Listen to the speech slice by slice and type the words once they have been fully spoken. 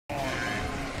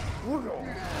Yep,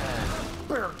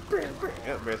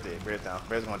 bear's dead. Bear's down.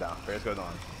 Bear's going down. Bear's going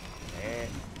on. And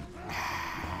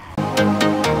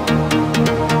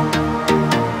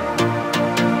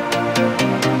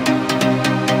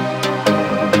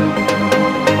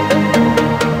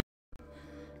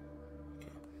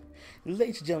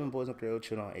ladies and gentlemen, boys and girls,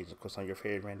 children on age, of course, I'm your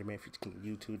favorite random man,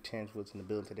 YouTube, Terrence Woods in the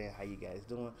building today. How you guys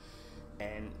doing?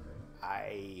 And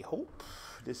I hope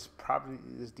this probably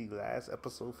is the last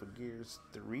episode for Gears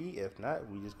 3. If not,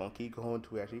 we just gonna keep going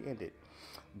until we actually end it.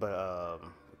 But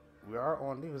we are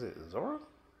on, was it Zora?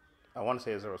 I want to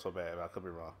say Zora so bad, but I could be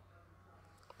wrong.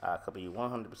 I could be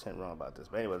 100% wrong about this.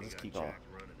 But anyway, let's keep going.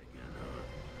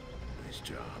 Nice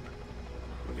job.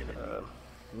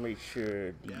 Make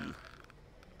sure the...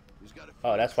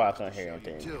 Oh, that's why I couldn't hear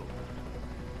anything.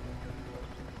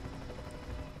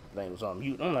 Thing was on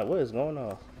mute. I'm like, what is going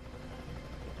on?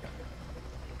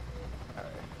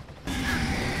 Alright.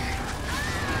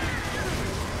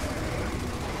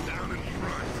 Down in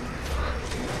front.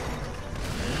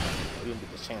 We didn't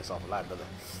get this chainsaw a lot, brother.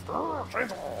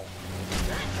 Chainsaw!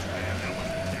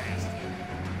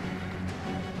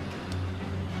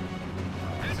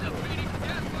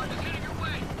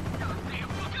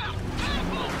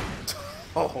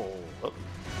 Oh,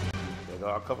 there go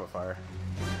our cover fire.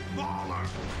 Baller!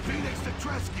 Phoenix to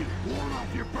rescue! Warn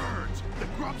off your birds! The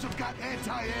grubs have got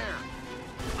anti-air!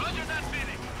 Roger that,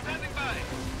 Phoenix! Standing by!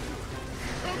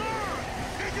 Come on!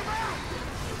 Take him out!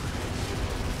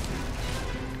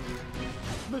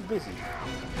 Look busy.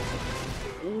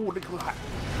 Ooh, they come hot.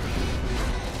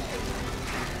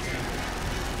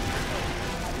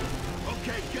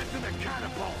 Okay, get to the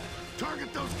catapult!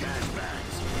 Target those gas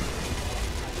bags!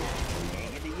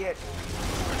 Ain't get it yet.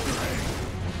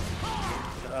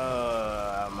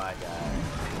 Oh my god.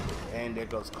 And there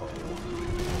goes Cole.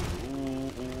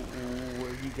 Ooh,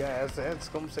 where you guys at?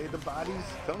 Come save the bodies.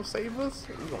 Come save us.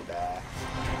 We're gonna die.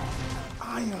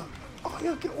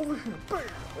 Aya, get over here. Bam.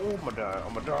 Oh my god.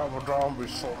 I'm be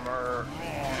so mad.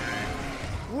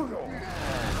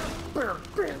 Bam.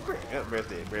 Yep, bear's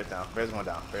dead. Bear's down. Bear's going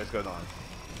down. Bear's going on.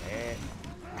 And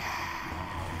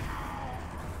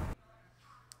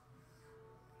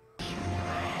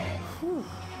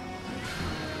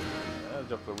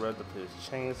Joker revved up his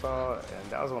chainsaw, and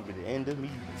that was gonna be the end of me.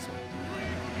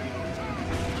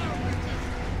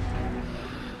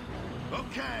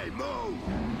 Okay, move!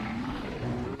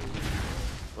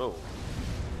 Whoa.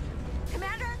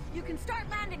 Commander, you can start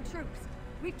landing troops.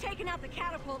 We've taken out the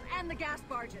catapult and the gas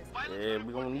barges. Yeah,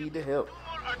 we're gonna need the help. No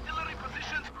more artillery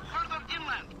positions further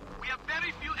inland. We have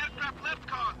very few aircraft left,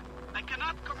 Cog. I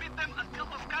cannot commit them until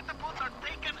those catapults are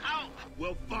taken out.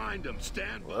 We'll find them.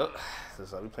 Stand by. Well, this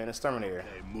is how we playing Exterminator.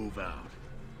 Okay, move out.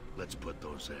 Let's put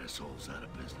those assholes out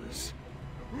of business.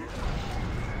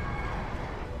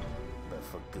 But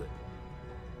for good.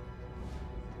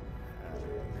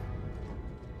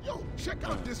 Yo, check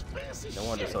out this fancy No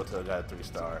wonder shit. Soto got a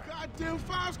 3-star. Goddamn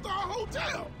 5-star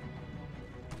hotel.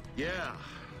 Yeah,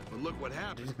 but look what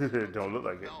happened. Don't look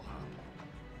like it.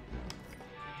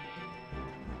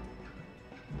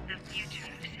 The future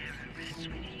of Sera rests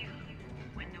with you.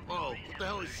 When the Oh, war what is the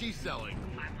hell over, is she selling?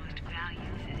 our most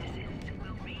valued citizens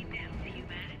will rebuild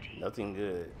humanity. Nothing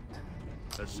good.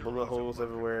 Bullet holes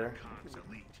everywhere.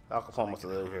 Al Capone must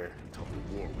have lived here. Until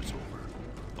the war was over.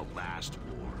 The last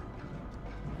war.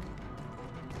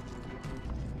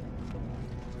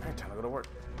 Alright, time to go to work.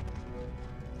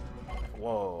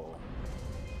 Whoa.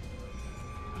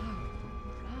 God.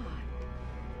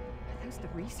 Are those the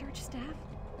research staff?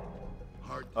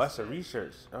 Hard Oh, that's a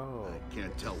research. Oh. I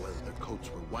can't tell whether the coats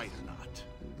were white or not.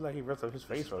 Look like he ripped up his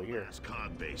face right here. This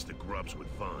cog base the grubs would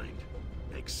find.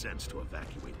 Makes sense to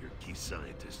evacuate your key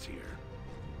scientists here.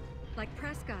 Like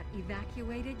Prescott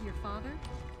evacuated your father?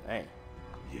 Dang.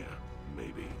 Yeah,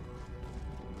 maybe.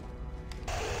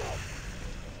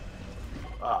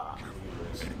 Ah.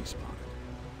 Enemy spotted.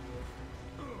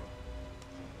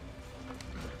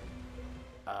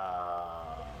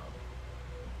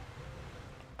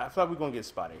 I feel like we're gonna get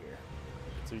spotted here.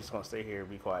 So we're just gonna stay here and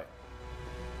be quiet.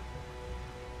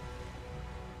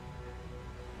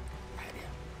 Okay.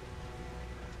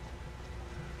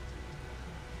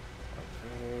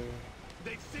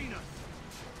 They've seen us.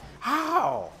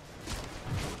 How?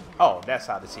 Oh, that's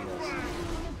how they see us.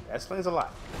 That explains a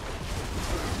lot.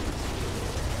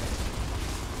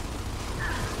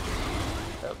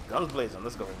 Oh, guns blazing.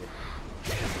 Let's go.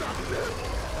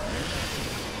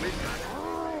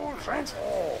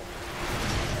 Transform.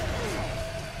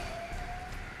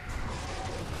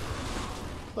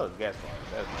 Look, gas bars.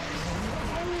 That's nice.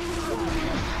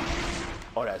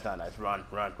 Oh, that's not nice. Run,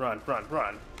 run, run, run,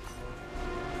 run.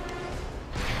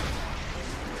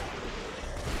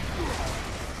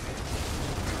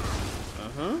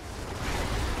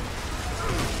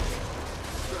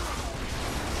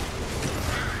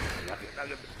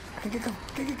 get cover.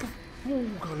 Can't get cover. Oh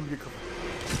God, let me get cover.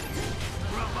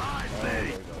 Revive There me!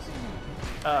 it goes.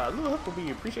 Little hook will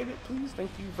be appreciated, please.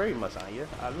 Thank you very much, Anya.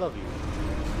 I love you.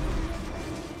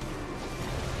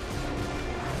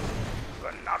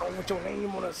 But not on with your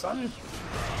name on it, son.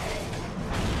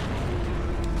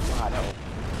 Wow, that was...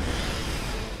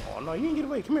 Oh no, you didn't get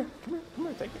away. Come here, come here, come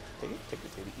here. Take it, take it, take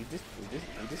it, take it. Eat this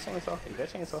chainsaw. Eat that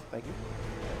chainsaw. Thank you.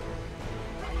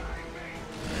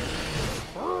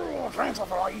 Oh, chainsaw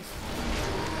for life.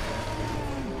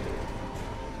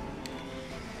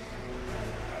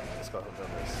 Let's go do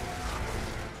this.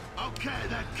 Okay,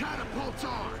 that catapult's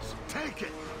ours. Take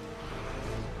it.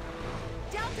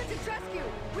 Delta to rescue!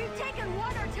 We've taken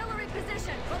one artillery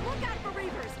position, but look out for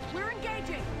Reavers. We're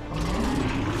engaging.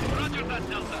 Roger that,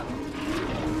 Delta.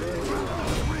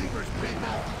 Those Reavers,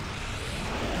 people.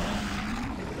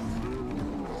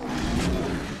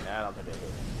 Nah, I don't think they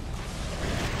hit.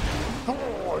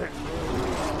 Oh, let's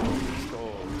go.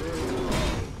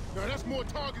 Now that's more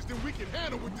targets than we can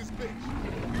handle with this bitch.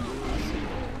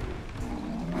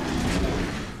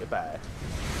 Goodbye.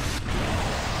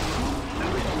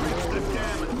 Reach the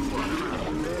dam and flood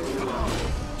around. Come on,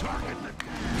 target the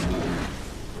dam.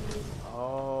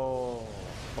 Oh,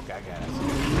 okay, I got it.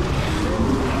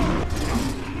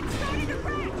 It's starting to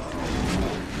break!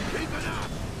 Keep it up.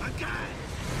 Again.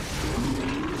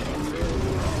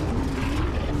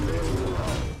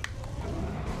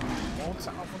 One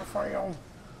time for the frame.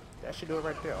 That should do it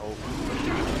right there. Oh,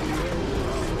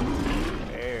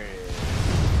 there it is.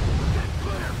 Get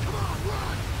clear. Come on,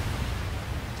 run.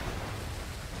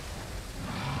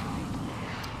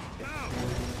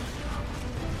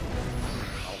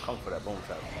 I'll come for that boom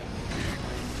shot.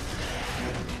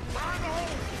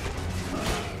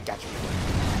 Got you.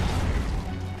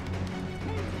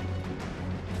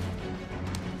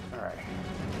 Alright.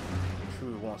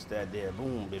 True wants that there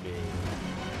boom, baby.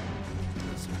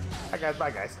 Hi guys,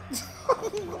 bye guys.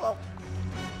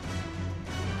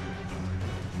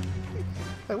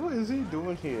 Like, what is he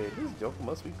doing here? This joke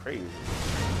must be crazy.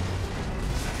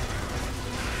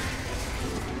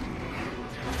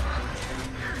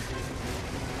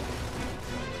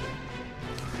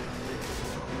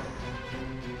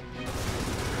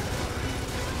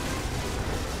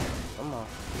 Come on.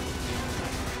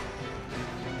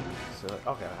 So,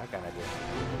 okay, I got an idea.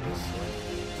 This way.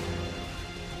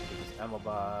 These ammo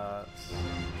bots.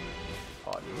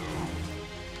 Pardon.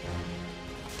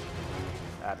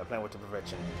 I have to plan with the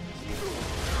prevention.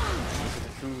 This is the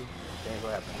true thing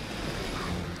will happen.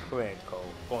 Go ahead,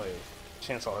 Cole. Go ahead.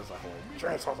 Chainsaw is like,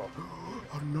 chainsaw.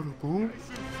 Another boom.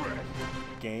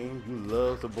 Game, you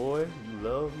love the boy. You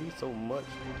love me so much.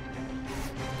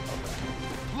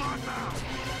 Blood now.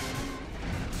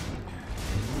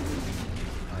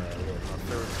 Alright, look, my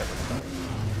third second.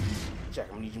 Jack,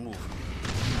 I'm gonna need you to move.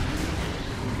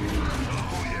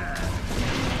 Oh yeah.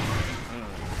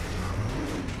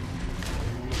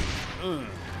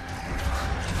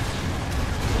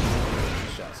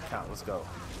 Shots count. Let's go.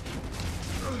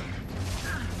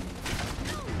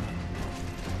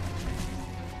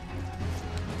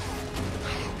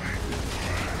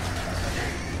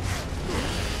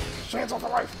 Chainsaw for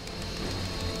life.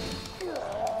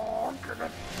 Oh,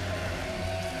 goodness.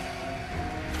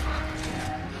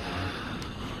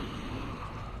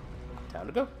 Time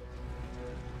to go.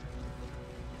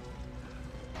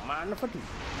 Mind the fatigue.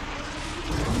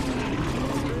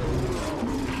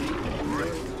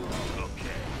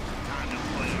 Okay, time to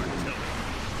play artillery.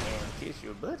 And kiss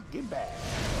your butt. Goodbye.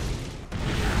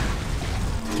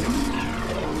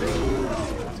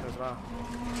 Turns around.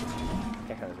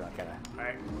 Can't turn around, can I?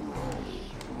 Alright.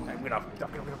 Alright, get off. Get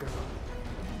off.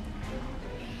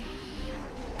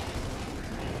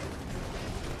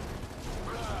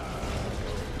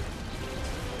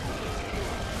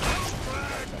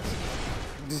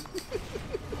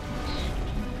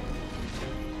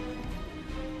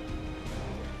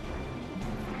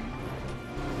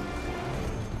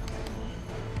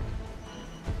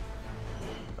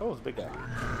 Oh, it's a big guy.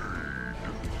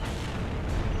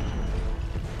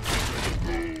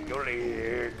 Your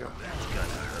leg. That's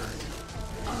gonna hurt.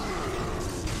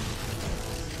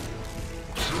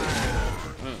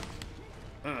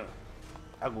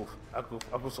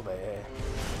 I go so bad.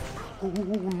 Oh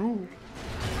no.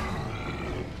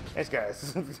 Thanks,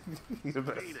 guys. He's the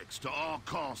best. Phoenix to all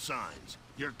call signs.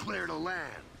 You're clear to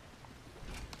land.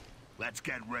 Let's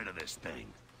get rid of this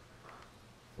thing.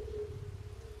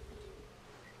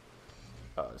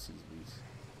 Oh, this is beast.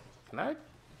 Can I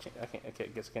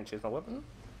guess I can't change my weapon.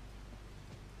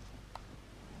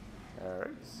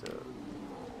 Alright,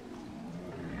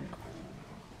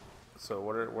 so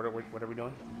what are we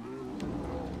doing?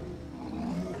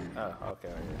 Oh, okay.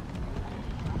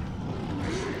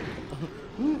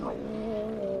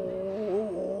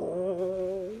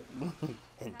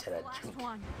 Into that Last junk.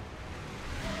 one.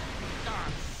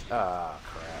 Ah,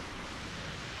 crap.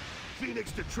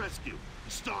 Phoenix to rescue.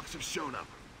 The stalks have shown up.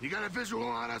 You got a visual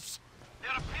on us?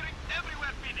 They're appearing everywhere,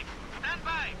 Phoenix. Stand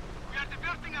by. We are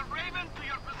diverting a Raven to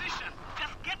your position.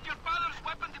 Just get your father's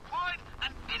weapon deployed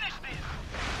and finish this.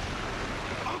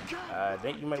 Okay. I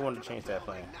think you might want to change that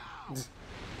plan.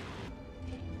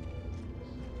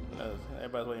 No,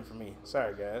 everybody's waiting for me.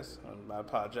 Sorry, guys. I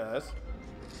apologize.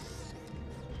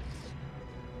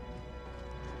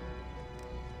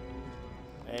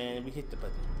 And we hit the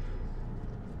button.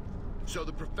 So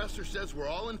the professor says we're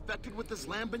all infected with this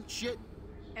lambent shit?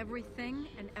 Everything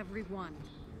and everyone.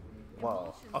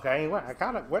 Whoa. Okay,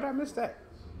 where'd I miss that?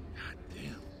 God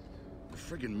damn. The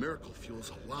friggin' miracle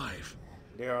fuel's alive.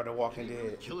 They are the Walking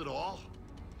Dead. Kill it all?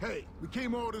 Hey, we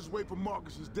came all this way from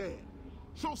Marcus's dad.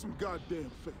 Show some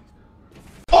goddamn faith.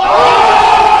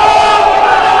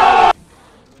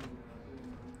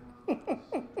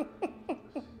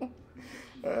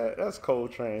 That's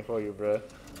Cold Train for you, bruh.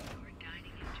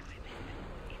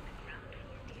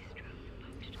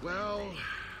 Well,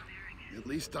 at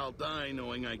least I'll die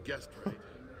knowing I guessed right.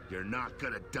 You're not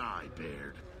gonna die,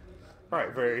 Baird.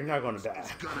 Alright, Barry, you're not gonna die.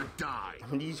 Gonna die.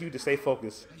 I need you to stay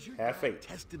focused. Have faith.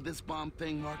 Tested this bomb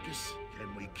thing, Marcus?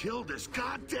 Can we kill this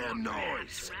goddamn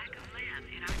noise?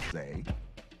 Say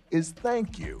is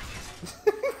thank you.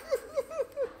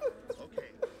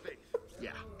 Okay, faith.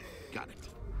 Yeah, got it.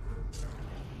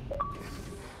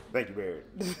 Thank you, Barry.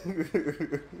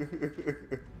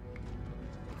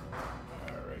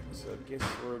 Alright, so I guess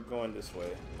we're going this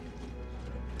way.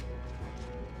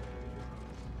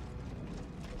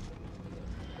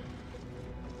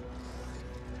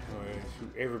 Alright,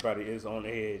 everybody is on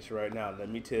edge right now, let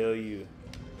me tell you.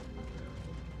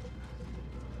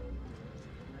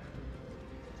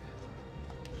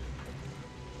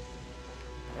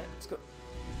 Alright, let's go.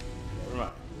 Never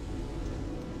mind.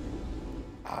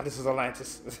 Ah, this is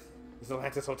Atlantis. This is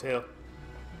Atlantis Hotel.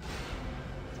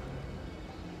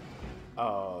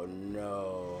 Oh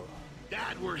no.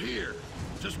 Dad, we're here.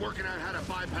 Just working out how to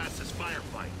bypass this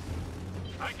firefight.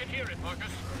 I can hear it,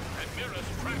 Marcus. And Mira's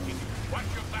tracking you.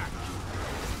 Watch your back.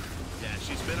 Yeah,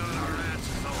 she's been on our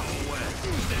asses the whole way.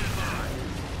 Stand by.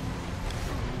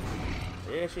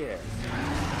 Yeah, she has.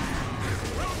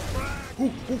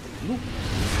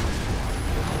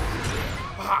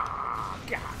 Ah,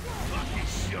 God. Lucky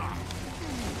shot.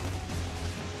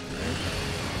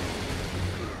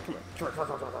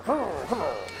 Come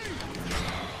on.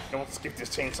 Don't skip this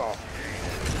chainsaw.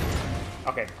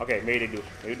 Okay, maybe they do.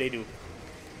 Maybe they do.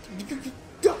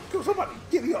 Go, somebody,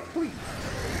 get me up, please.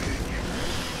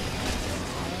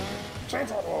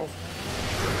 Chainsaw balls.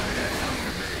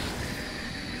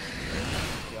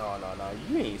 No,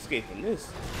 you ain't escaping this.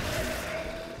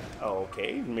 Oh,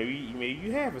 okay, maybe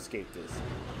you have escaped this.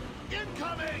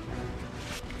 Incoming!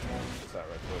 It's not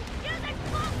right quick. Use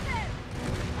explosive!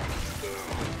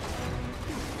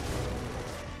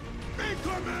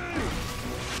 Incoming!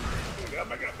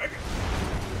 Back up.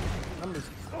 I'm just,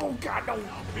 oh God, no.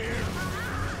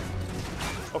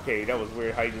 Okay, that was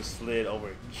weird how you just slid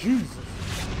over. Jesus.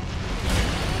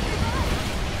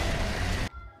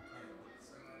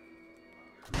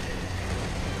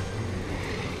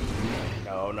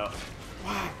 No.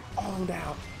 Why? Oh, I'm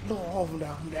down. No, I'm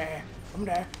down. I'm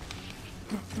there.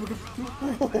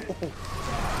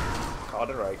 Called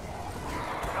it right.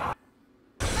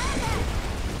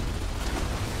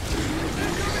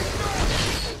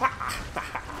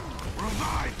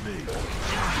 Revive me!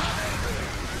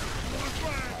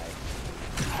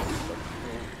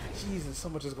 Jesus, so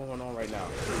much is going on right now.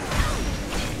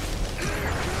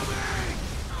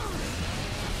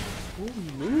 Ooh,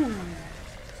 no.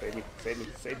 Save me.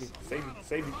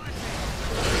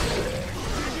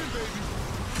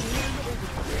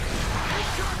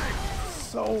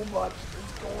 So much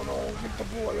is going on. Get the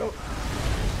boy up.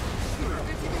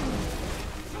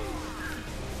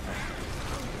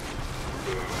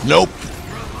 Nope.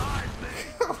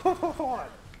 Come on.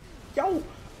 Yo,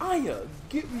 Aya,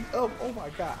 get me up. Oh my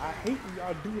God, I hate when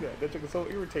y'all do that. That chick is so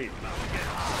irritating.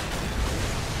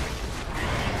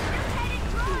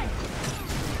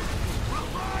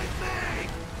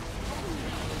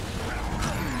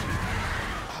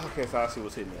 Okay, so I see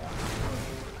what's hitting me out.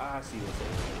 I see what's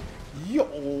hitting me.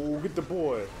 Yo, get the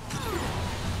boy.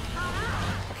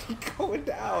 I keep going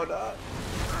down,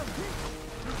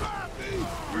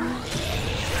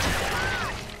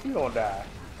 You gonna die.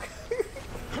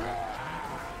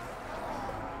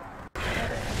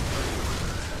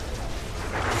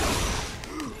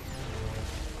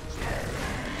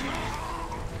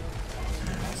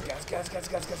 Guys.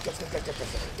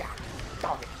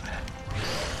 Dog it.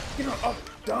 Get him up,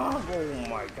 Dom. Oh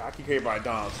my god, I keep hearing about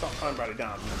Dom. Stop talking about it,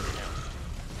 Dom.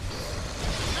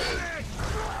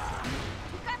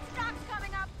 We've got stocks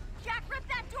coming up. Jack, rip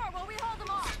that door while we hold them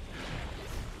off.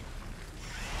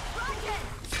 Rocket!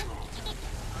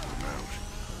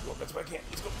 Well, that's what I can.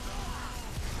 Let's go.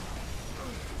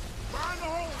 Find the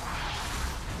hole!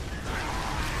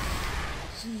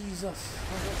 Jesus.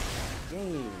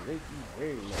 Game. Thank you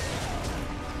very much.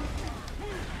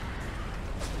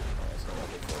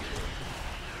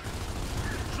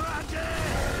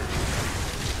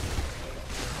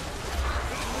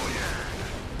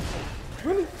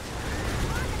 Really?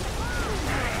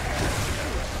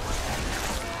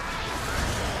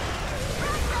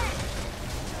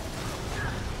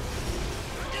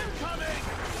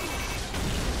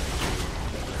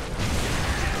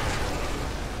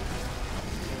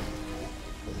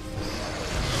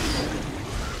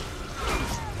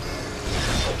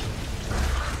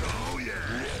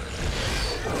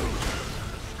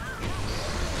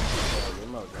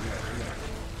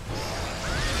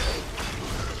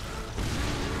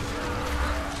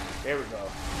 There we go.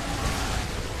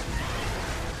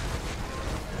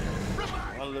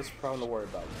 One less problem to worry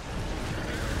about.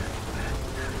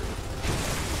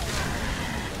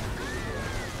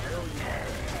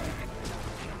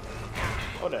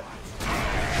 Hold up.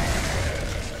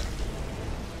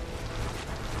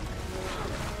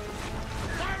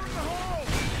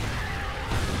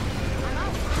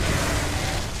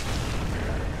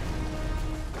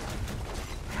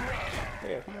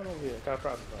 Yeah, come on over here. Got a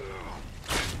problem.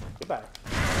 Goodbye.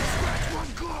 Scratch one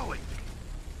glowing.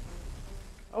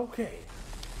 Okay.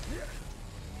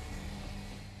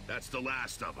 That's the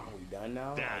last of them. Are we done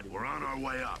now? Dad, we're on our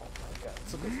way up. Oh my god.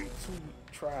 So there's 2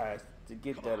 tries to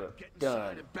get Come that on, get done.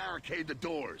 inside and barricade the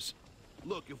doors.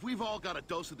 Look, if we've all got a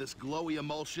dose of this glowy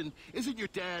emulsion, isn't your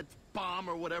dad's bomb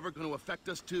or whatever going to affect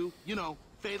us too? You know,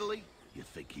 fatally? You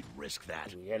think he'd risk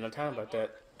that? We had no time about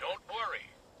that. Don't worry.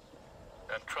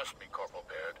 And trust me, Corporal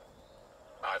Baird.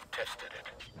 I've tested it.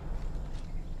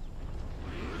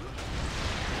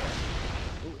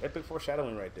 Ooh, epic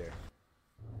foreshadowing right there.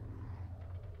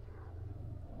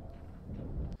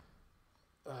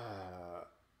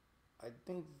 I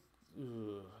think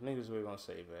niggas were gonna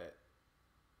save that.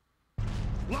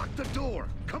 Lock the door!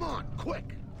 Come on,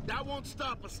 quick! That won't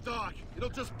stop a stock. It'll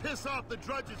just piss off the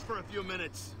drudges for a few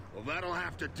minutes. Well, that'll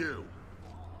have to do.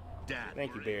 Dad,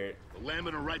 Thank you, Barrett. the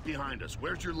Lambent are right behind us.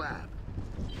 Where's your lab?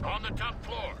 On the top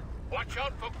floor. Watch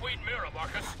out for Queen Mira,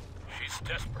 Marcus. She's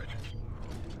desperate.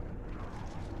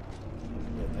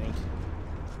 Yeah, thanks.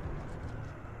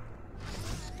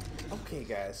 Okay,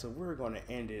 guys, so we're gonna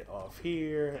end it off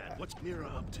here. Dad, what's Mira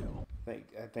up to? I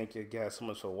thank you guys so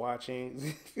much for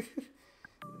watching.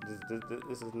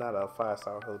 This is not a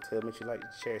 5-star hotel. Make sure you like,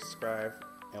 share, subscribe,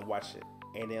 and watch it.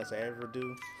 Anything else I ever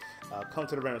do, come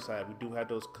to the random side. We do have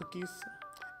those cookies.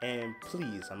 And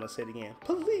please, I'm gonna say it again,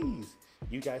 please,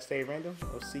 you guys stay random.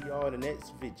 I'll see y'all in the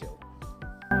next video.